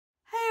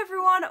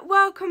everyone,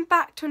 welcome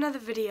back to another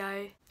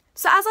video.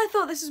 So as I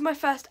thought this was my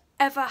first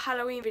ever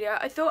Halloween video,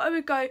 I thought I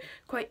would go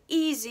quite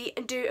easy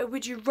and do a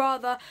would you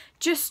rather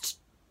just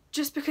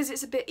because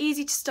it's a bit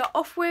easy to start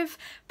off with.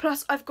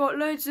 Plus I've got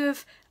loads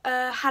of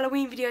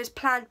Halloween videos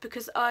planned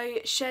because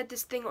I shared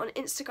this thing on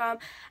Instagram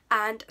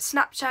and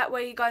Snapchat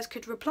where you guys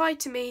could reply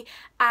to me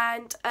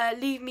and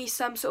leave me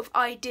some sort of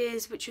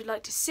ideas which you'd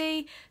like to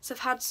see. So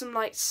I've had some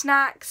like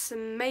snacks,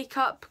 some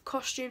makeup,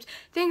 costumes,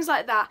 things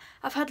like that.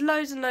 I've had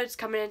loads and loads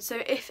coming in,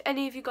 so if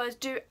any of you guys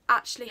do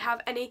actually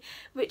have any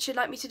which you'd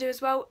like me to do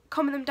as well,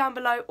 comment them down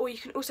below, or you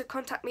can also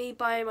contact me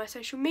by my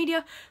social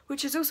media,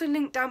 which is also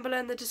linked down below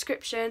in the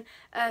description,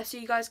 so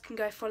you guys can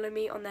go follow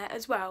me on there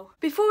as well.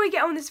 Before we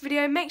get on this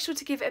video, make sure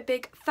to give it a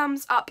big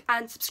thumbs up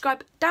and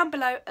subscribe down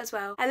below as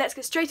well, and let's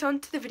get straight on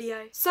to the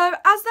video. So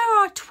as there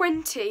are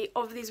 20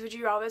 of these would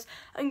you rathers,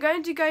 I'm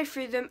going to go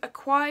through them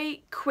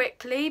quite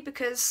quickly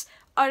because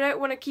I don't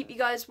want to keep you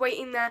guys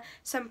waiting there,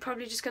 so I'm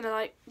probably just going to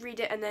like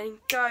read it and then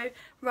go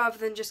rather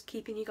than just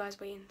keeping you guys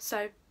waiting.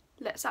 So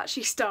let's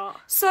actually start.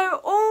 So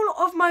all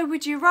of my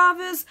would you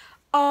rathers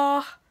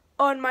are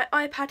on my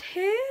iPad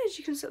here, as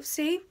you can sort of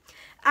see,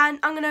 and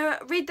I'm going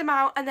to read them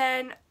out and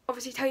then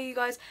obviously tell you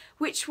guys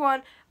which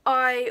one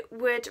I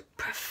would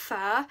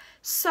prefer.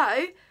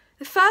 So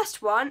the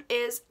first one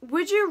is,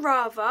 would you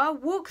rather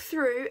walk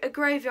through a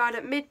graveyard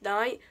at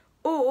midnight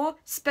or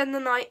spend the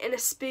night in a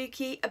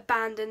spooky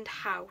abandoned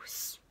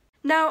house?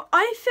 Now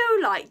I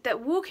feel like that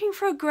walking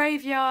through a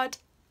graveyard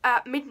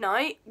at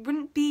midnight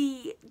wouldn't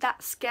be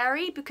that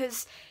scary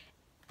because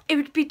it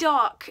would be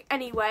dark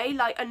anyway,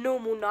 like a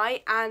normal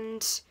night,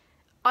 and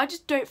I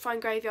just don't find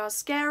graveyards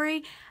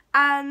scary,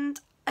 and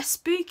a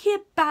spooky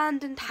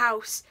abandoned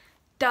house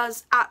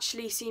does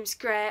actually seem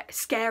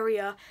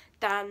scarier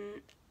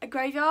than a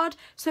graveyard,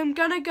 so I'm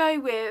gonna go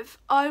with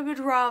I would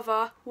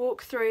rather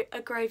walk through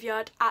a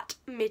graveyard at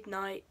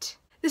midnight.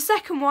 The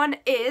second one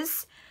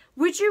is,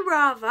 would you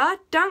rather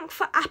dunk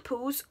for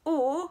apples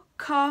or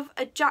carve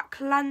a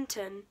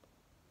jack-lantern?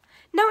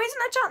 Now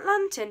isn't a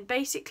jack-lantern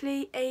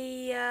basically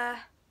a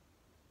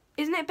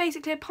isn't it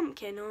basically a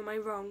pumpkin, or am I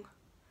wrong?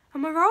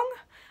 Am I wrong?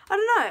 I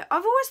don't know.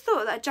 I've always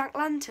thought that a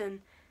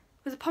jack-lantern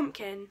was a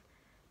pumpkin.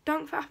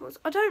 Dunk for apples.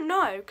 I don't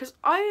know, because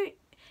I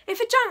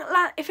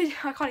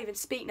can't even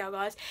speak now,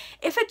 guys.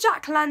 If a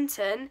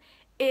jack-lantern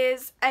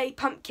is a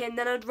pumpkin,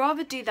 then I'd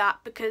rather do that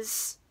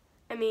because,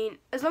 I mean,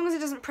 as long as it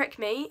doesn't prick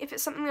me, if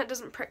it's something that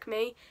doesn't prick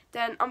me,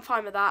 then I'm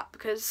fine with that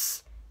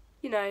because,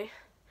 you know,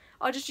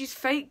 I'll just use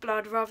fake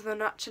blood rather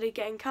than actually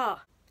getting cut.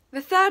 The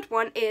third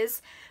one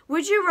is,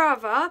 would you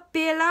rather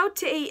be allowed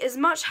to eat as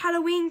much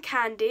Halloween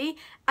candy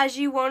as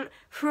you want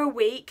for a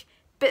week,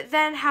 but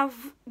then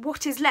have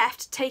what is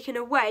left taken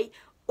away,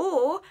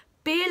 or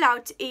be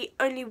allowed to eat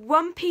only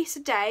one piece a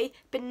day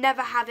but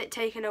never have it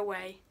taken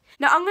away?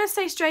 Now I'm going to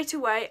say straight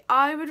away,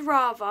 I would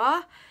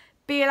rather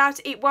be allowed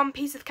to eat one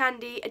piece of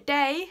candy a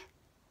day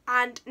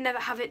and never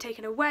have it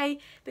taken away,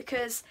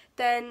 because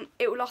then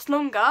it will last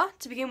longer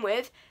to begin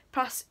with,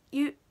 plus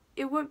it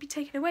won't be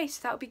taken away,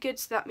 so that would be good.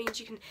 So that means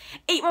you can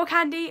eat more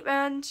candy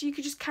and you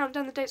could just count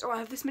down the days. Oh, I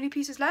have this many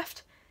pieces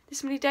left,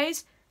 this many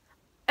days.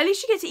 At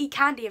least you get to eat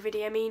candy every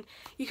day. I mean,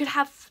 you could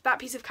have that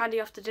piece of candy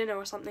after dinner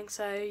or something,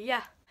 so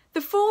yeah.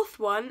 The fourth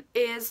one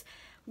is,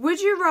 would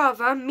you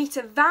rather meet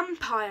a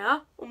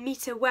vampire or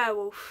meet a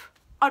werewolf?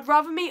 I'd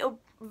rather meet a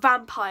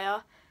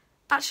vampire.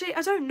 Actually,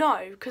 I don't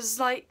know, because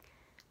like,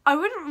 I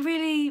wouldn't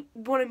really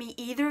want to meet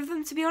either of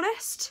them, to be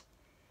honest.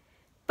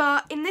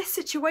 But in this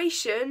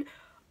situation,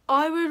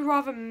 I would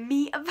rather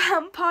meet a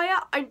vampire.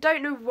 I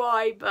don't know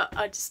why, but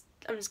I'm just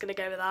going to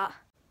go with that.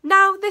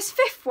 Now, this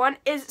fifth one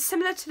is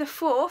similar to the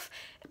fourth,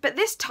 but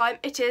this time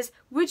it is,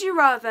 would you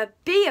rather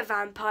be a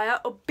vampire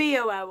or be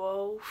a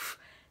werewolf?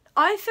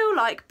 I feel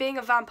like being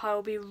a vampire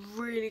will be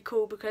really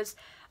cool because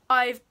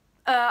I've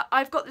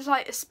got this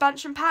like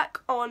expansion pack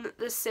on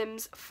The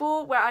Sims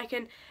 4 where you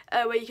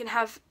can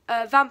have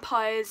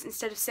vampires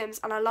instead of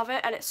Sims, and I love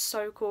it and it's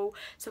so cool.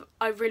 So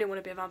I really want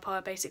to be a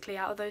vampire basically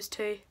out of those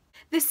two.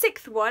 The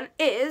sixth one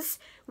is,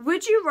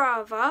 would you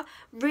rather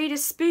read a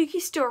spooky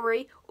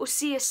story or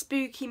see a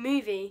spooky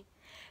movie?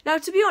 Now,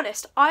 to be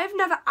honest, I've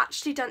never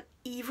actually done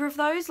either of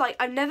those. Like,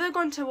 I've never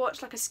gone to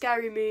watch like a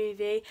scary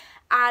movie,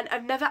 and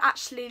I've never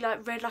actually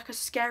like read like a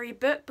scary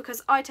book,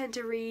 because I tend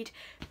to read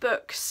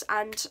books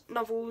and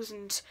novels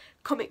and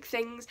comic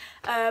things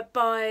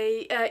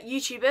by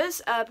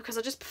YouTubers because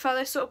I just prefer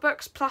those sort of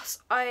books. Plus,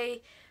 I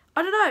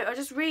don't know, I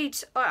just read.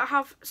 I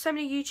have so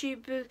many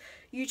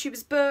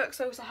YouTubers' books.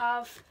 I also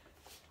have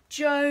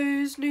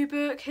Joe's new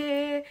book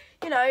here.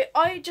 You know,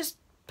 I just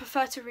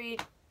prefer to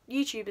read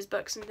YouTubers'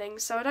 books and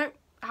things, so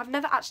I've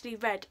never actually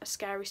read a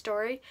scary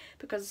story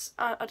because,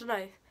 I don't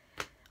know,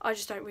 I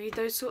just don't read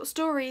those sort of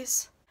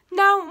stories.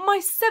 Now,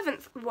 my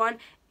seventh one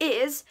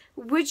is,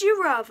 would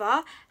you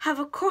rather have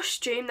a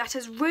costume that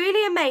is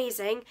really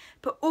amazing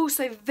but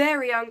also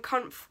very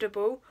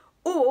uncomfortable,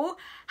 or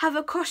have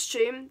a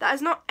costume that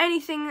is not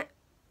anything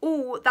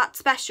all that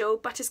special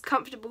but is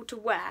comfortable to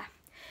wear?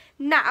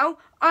 Now,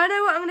 I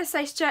know what I'm going to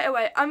say straight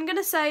away. I'm going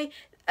to say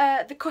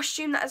the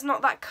costume that is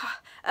not that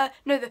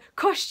the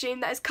costume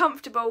that is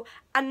comfortable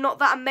and not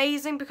that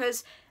amazing,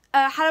 because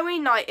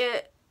Halloween night,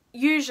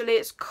 usually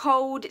it's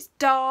cold, it's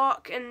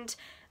dark, and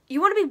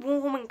you want to be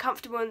warm and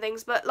comfortable and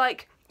things, but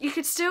like you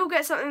could still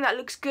get something that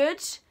looks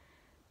good,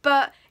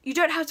 but you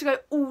don't have to go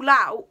all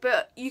out.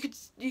 But you could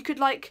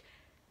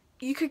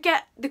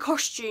get the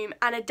costume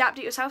and adapt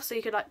it yourself, so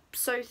you could like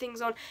sew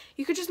things on.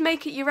 You could just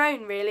make it your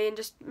own really, and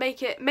just make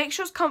sure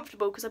it's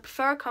comfortable, because I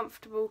prefer a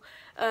comfortable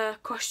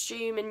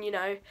costume, and you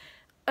know,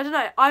 I don't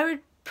know, I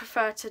would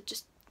prefer to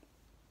just,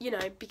 you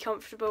know, be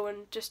comfortable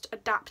and just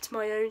adapt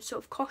my own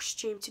sort of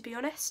costume, to be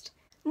honest.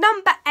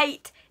 Number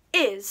 8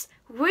 is,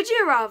 would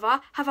you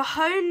rather have a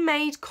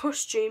homemade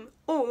costume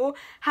or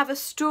have a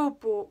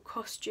store-bought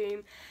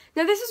costume?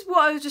 Now this is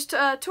what I was just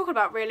talking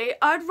about really.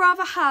 I'd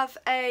rather have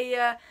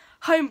a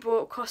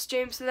home-bought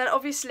costume, so then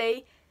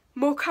obviously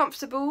more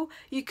comfortable.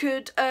 You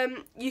could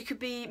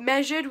be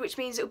measured, which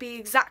means it'll be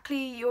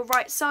exactly your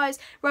right size,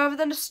 rather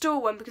than a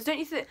store one, because don't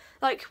you think,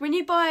 like, when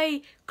you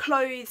buy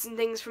clothes and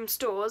things from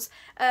stores,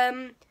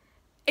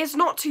 it's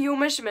not to your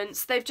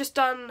measurements. They've just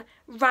done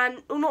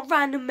not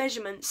random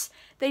measurements.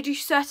 They do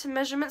certain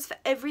measurements for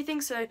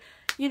everything, so,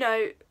 you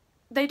know,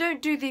 they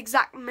don't do the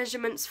exact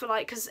measurements for,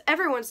 like, because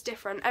everyone's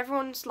different.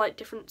 Everyone's, like,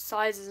 different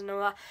sizes and all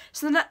that.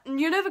 So then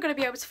you're never going to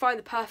be able to find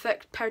the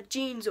perfect pair of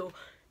jeans or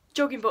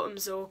jogging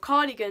bottoms or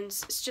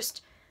cardigans. It's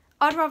just,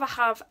 I'd rather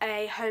have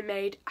a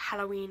homemade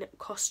Halloween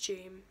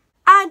costume.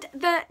 And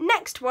the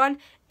next one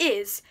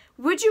is,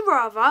 would you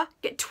rather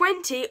get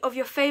 20 of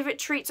your favourite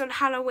treats on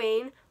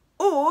Halloween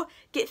or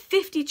get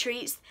 50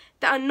 treats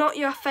that are not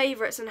your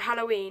favourites on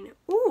Halloween?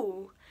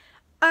 Ooh.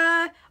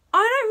 I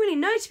don't really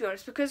know, to be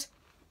honest, because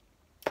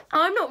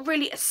I'm not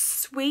really a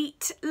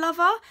sweet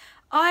lover.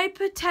 I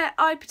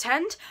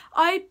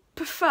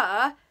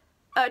prefer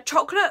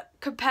chocolate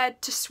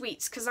compared to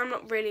sweets, because I'm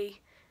not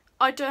really,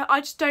 I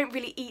just don't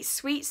really eat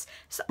sweets.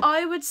 So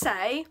I would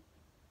say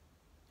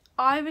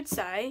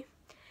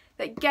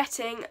that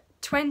getting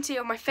 20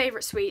 of my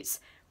favourite sweets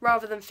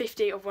rather than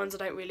 50 of ones I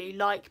don't really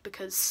like,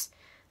 because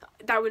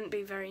that wouldn't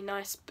be very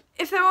nice.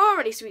 If there are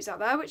any sweets out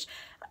there, which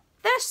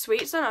there's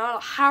sweets, I don't know,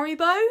 like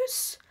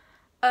Haribos.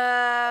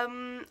 I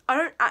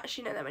don't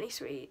actually know that many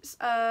sweets.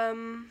 I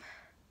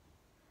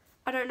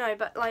don't know,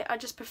 but like I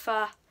just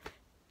prefer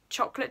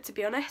chocolate, to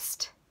be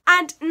honest.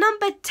 And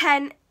number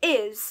 10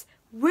 is,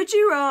 would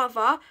you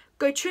rather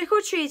go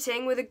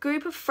trick-or-treating with a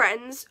group of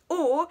friends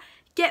or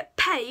get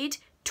paid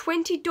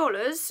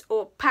 $20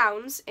 or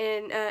pounds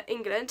in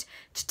England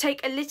to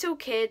take a little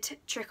kid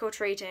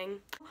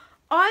trick-or-treating?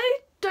 I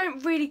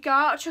don't really go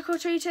out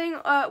trick-or-treating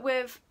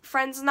with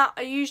friends and that.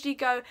 I usually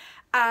go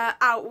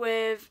out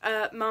with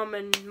mum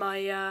and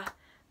my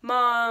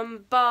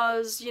mum,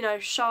 Buzz, you know,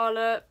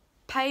 Charlotte,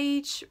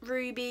 Paige,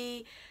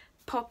 Ruby,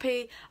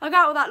 Poppy. I go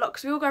out with that lot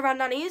because we all go around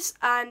Nanny's,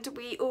 and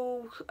we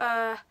all,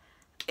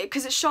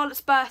 because it's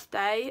Charlotte's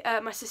birthday,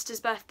 my sister's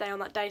birthday on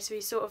that day, so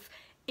we sort of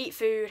eat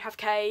food, have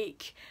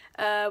cake,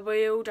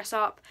 we all dress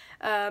up.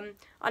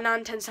 Our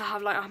nan tends to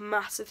have like a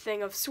massive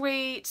thing of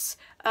sweets.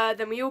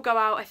 Then we all go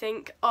out, I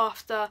think,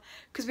 after,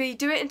 because we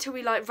do it until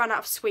we like run out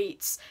of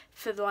sweets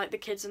for the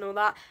kids and all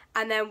that,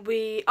 and then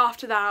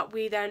after that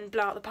we then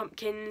blow out the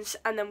pumpkins,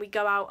 and then we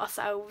go out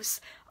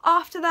ourselves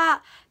after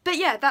that. But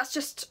yeah, that's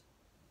just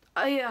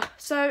yeah.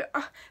 So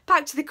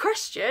back to the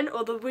question,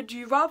 or the would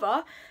you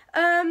rather.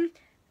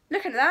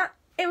 Looking at that,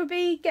 it would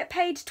be get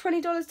paid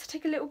 $20 to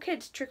take a little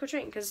kid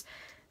trick-or-treating, because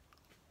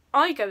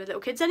I go with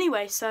little kids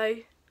anyway, so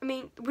I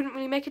mean, it wouldn't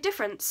really make a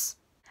difference.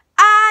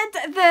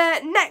 And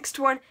the next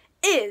one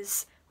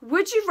is,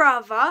 would you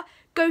rather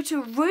go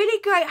to a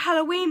really great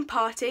Halloween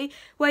party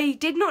where you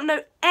did not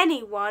know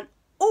anyone,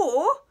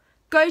 or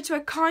go to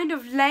a kind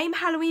of lame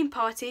Halloween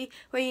party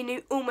where you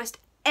knew almost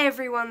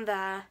everyone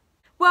there?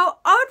 Well,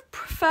 I would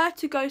prefer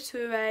to go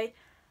to a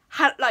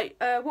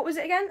what was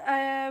it again?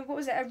 A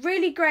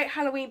really great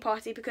Halloween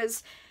party,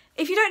 because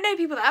if you don't know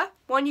people there,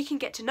 one, you can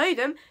get to know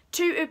them.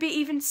 Two, it would be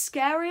even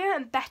scarier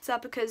and better,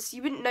 because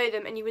you wouldn't know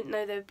them and you wouldn't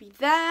know they would be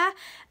there.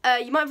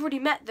 You might have already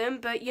met them,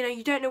 but you know,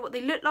 you don't know what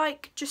they look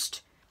like.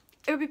 Just,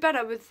 it would be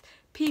better with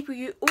people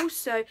you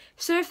also.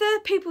 So if there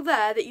are people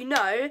there that you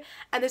know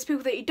and there's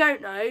people that you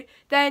don't know,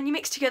 then you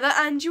mix together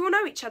and you all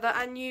know each other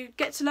and you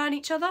get to learn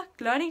each other. You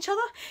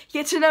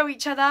get to know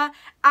each other,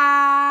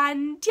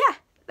 and yeah,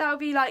 that would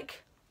be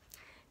like,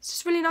 it's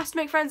just really nice to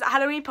make friends at a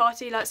Halloween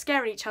party, like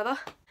scaring each other.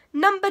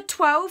 Number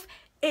 12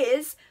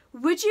 is,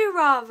 would you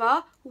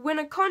rather win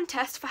a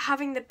contest for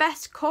having the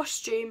best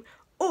costume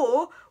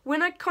or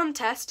win a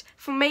contest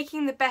for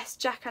making the best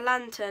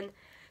jack-o'-lantern?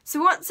 So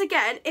once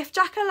again, if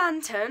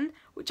jack-o'-lantern,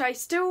 which I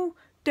still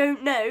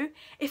don't know,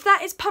 if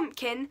that is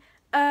pumpkin,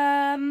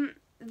 then,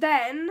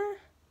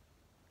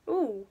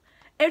 ooh,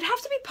 it would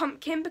have to be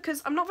pumpkin,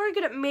 because I'm not very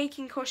good at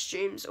making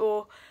costumes,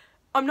 or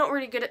I'm not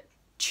really good at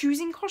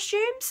choosing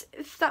costumes,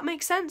 if that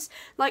makes sense.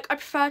 Like, I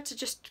prefer to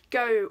just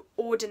go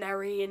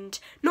ordinary, and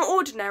not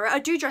ordinary, I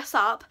do dress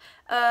up.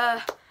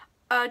 I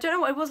don't know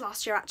what it was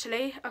last year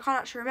actually, I can't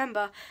actually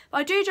remember, but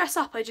I do dress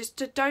up. I just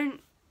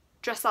don't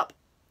dress up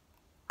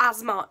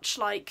as much.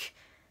 Like,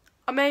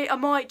 I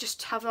might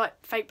just have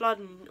like fake blood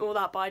and all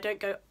that, but I don't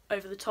go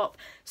over the top.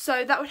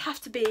 So that would have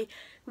to be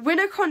win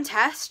a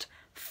contest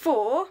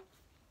for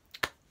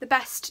the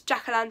best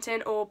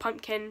jack-o'-lantern or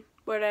pumpkin,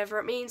 whatever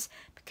it means,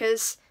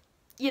 because,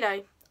 you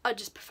know, I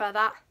just prefer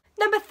that.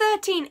 Number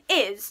 13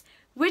 is,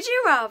 would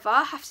you rather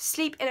have to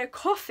sleep in a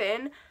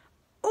coffin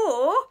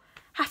or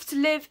have to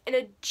live in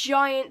a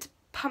giant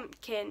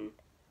pumpkin?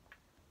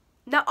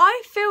 Now,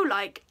 I feel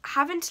like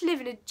having to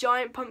live in a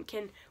giant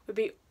pumpkin would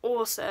be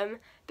awesome,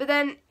 but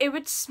then it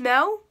would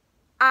smell,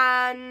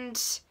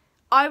 and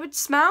I would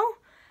smell,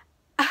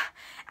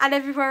 and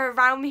everywhere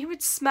around me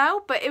would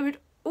smell, but it would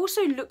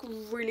also look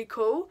really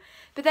cool.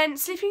 But then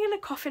sleeping in a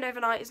coffin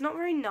overnight is not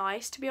very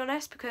nice, to be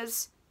honest,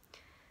 because,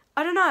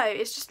 I don't know,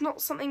 it's just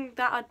not something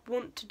that I'd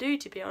want to do,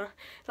 to be honest.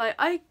 Like,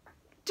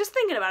 just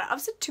thinking about it,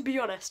 I've said to be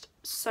honest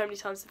so many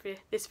times in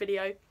this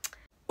video.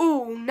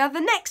 Oh, now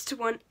the next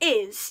one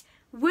is,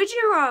 would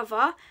you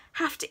rather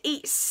have to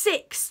eat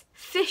 6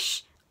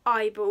 fish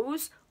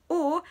eyeballs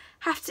or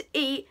have to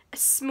eat a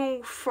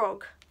small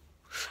frog?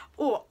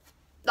 Or,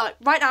 like,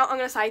 right now I'm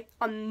going to say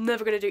I'm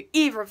never going to do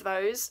either of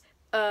those.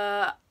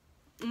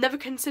 Never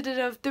considered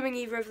of doing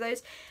either of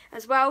those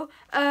as well.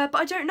 But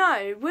I don't know.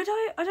 I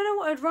don't know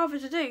what I'd rather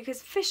to do,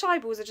 because fish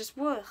eyeballs are just,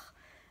 ugh.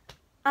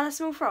 And a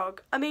small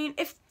frog. I mean,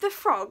 if the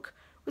frog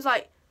was,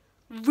 like,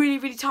 really,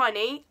 really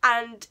tiny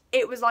and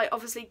it was, like,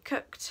 obviously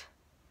cooked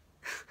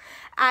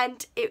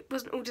and it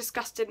wasn't all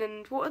disgusted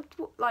and what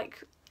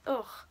like,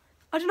 ugh.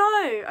 I don't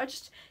know. I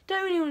just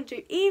don't really want to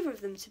do either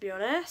of them, to be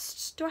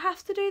honest. Do I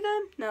have to do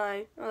them?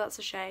 No. Oh, that's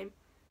a shame.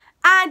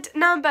 And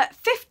number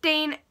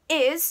 15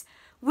 is,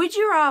 would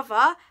you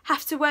rather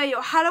have to wear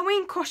your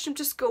Halloween costume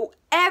to school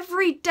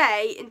every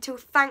day until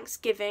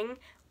Thanksgiving,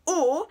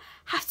 or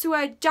have to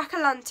wear a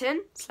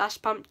jack-o'-lantern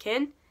 /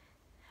 pumpkin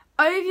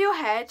over your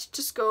head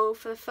to school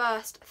for the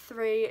first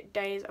 3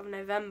 days of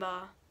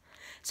November?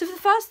 So for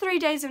the first 3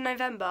 days of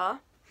November,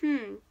 I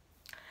mean,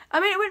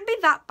 it wouldn't be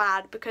that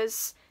bad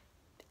because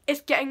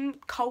it's getting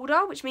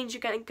colder, which means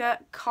you're getting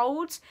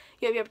cold.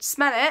 You won't be able to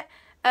smell it.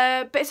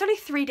 But it's only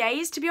 3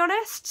 days, to be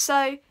honest.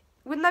 So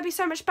wouldn't that be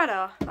so much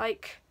better?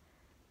 Like,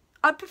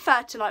 I'd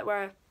prefer to, like,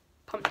 wear a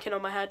pumpkin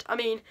on my head. I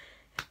mean,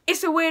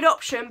 it's a weird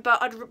option,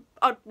 but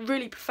I'd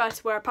really prefer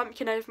to wear a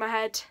pumpkin over my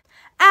head.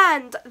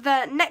 And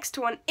the next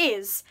one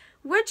is,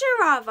 would you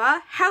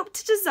rather help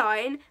to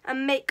design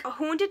and make a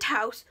haunted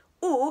house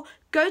or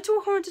go to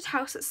a haunted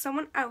house that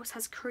someone else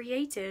has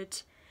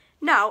created?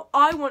 Now,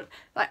 I want,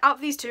 like, out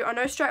of these two, I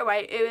know straight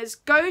away, it was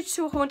go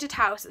to a haunted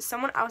house that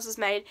someone else has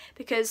made,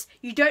 because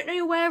you don't know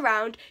your way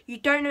around, you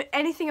don't know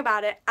anything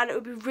about it, and it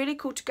would be really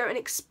cool to go and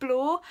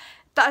explore.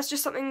 That's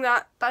just something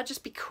that'd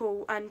just be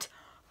cool, and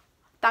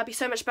that'd be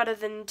so much better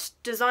than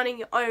designing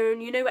your own.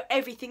 You know where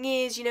everything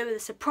is, you know where the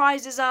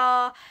surprises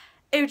are.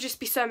 It would just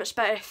be so much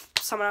better if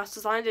someone else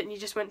designed it and you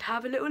just went to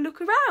have a little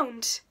look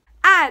around.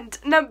 And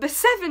number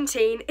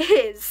 17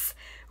 is,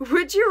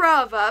 would you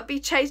rather be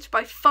chased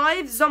by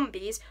 5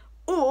 zombies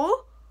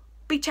or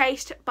be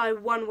chased by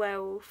 1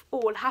 werewolf?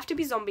 Or it'll have to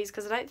be zombies,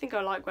 because I don't think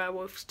I like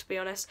werewolves, to be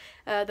honest.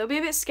 They'll be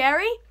a bit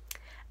scary,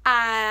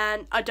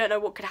 and I don't know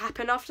what could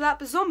happen after that,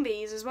 but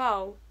zombies as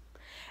well.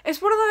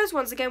 It's one of those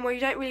ones, again, where you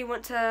don't really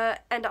want to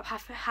end up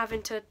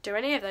having to do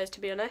any of those,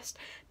 to be honest.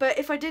 But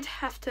if I did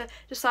have to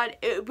decide,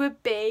 it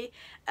would be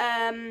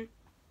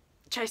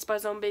chased by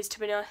zombies, to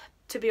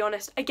be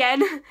honest,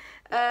 again.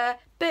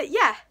 But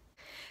yeah.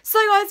 So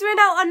guys, we're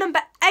now on number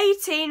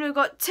 18. We've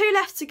got 2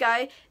 left to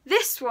go.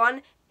 This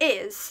one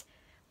is,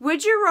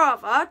 would you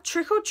rather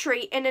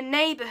trick-or-treat in a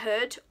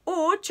neighbourhood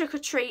or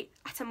trick-or-treat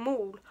at a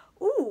mall?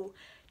 Ooh,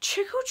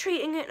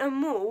 trick-or-treating at a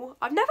mall,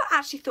 I've never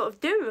actually thought of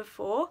doing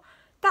before.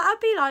 That would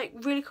be, like,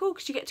 really cool,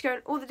 because you get to go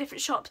in all the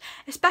different shops,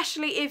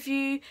 especially if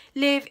you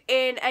live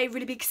in a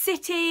really big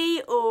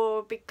city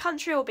or big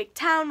country or big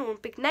town or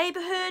big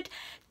neighbourhood.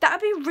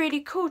 That would be really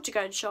cool to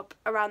go and shop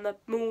around the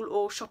mall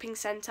or shopping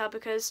centre,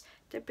 because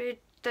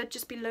there'd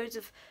just be loads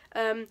of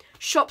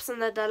shops,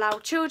 and they'd allow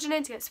children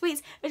in to get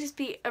sweets. It'd just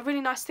be a really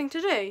nice thing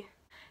to do.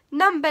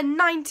 Number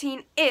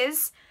 19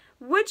 is,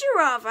 would you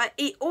rather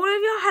eat all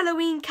of your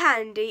Halloween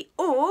candy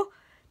or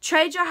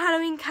trade your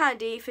Halloween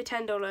candy for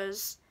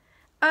 $10?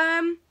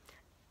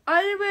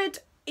 I would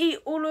eat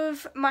all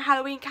of my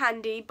Halloween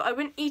candy, but I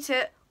wouldn't eat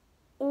it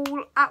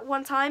all at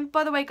one time.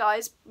 By the way,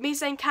 guys, me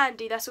saying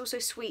candy, that's also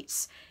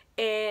sweets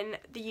in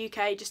the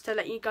UK, just to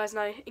let you guys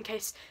know, in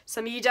case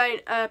some of you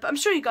don't, but I'm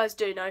sure you guys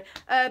do know.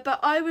 But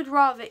I would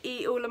rather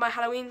eat all of my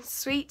Halloween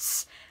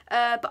sweets,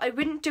 but I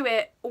wouldn't do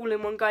it all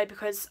in one go,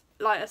 because,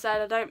 like I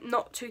said, I'm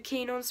not too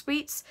keen on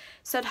sweets.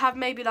 So I'd have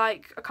maybe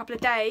like a couple a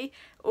day,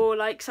 or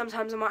like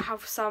sometimes I might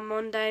have some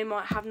one day,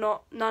 might have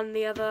none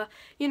the other.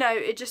 You know,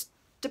 it just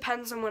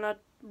depends on when I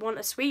want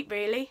a sweet,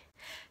 really.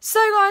 So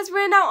guys,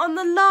 we're now on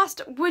the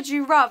last would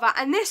you rather,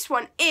 and this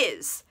one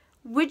is,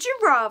 would you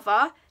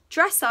rather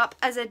dress up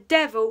as a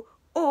devil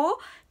or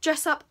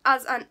dress up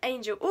as an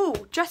angel?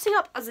 Oh, dressing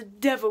up as a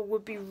devil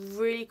would be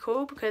really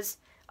cool, because,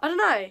 I don't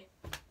know,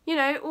 you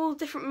know, all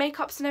different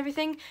makeups and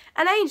everything.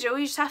 An angel,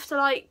 you just have to,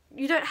 like,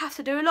 you don't have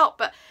to do a lot,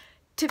 but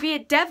to be a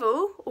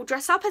devil or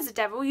dress up as a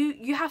devil,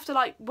 you have to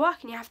like work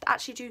and you have to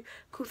actually do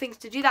cool things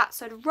to do that.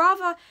 So I'd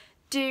rather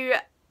do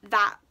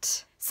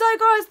that. So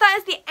guys, that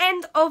is the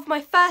end of my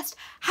first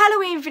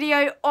Halloween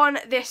video on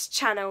this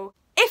channel.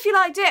 If you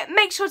liked it,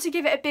 make sure to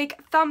give it a big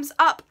thumbs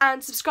up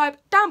and subscribe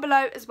down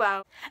below as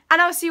well. And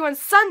I'll see you on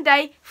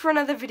Sunday for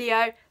another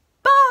video.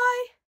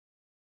 Bye!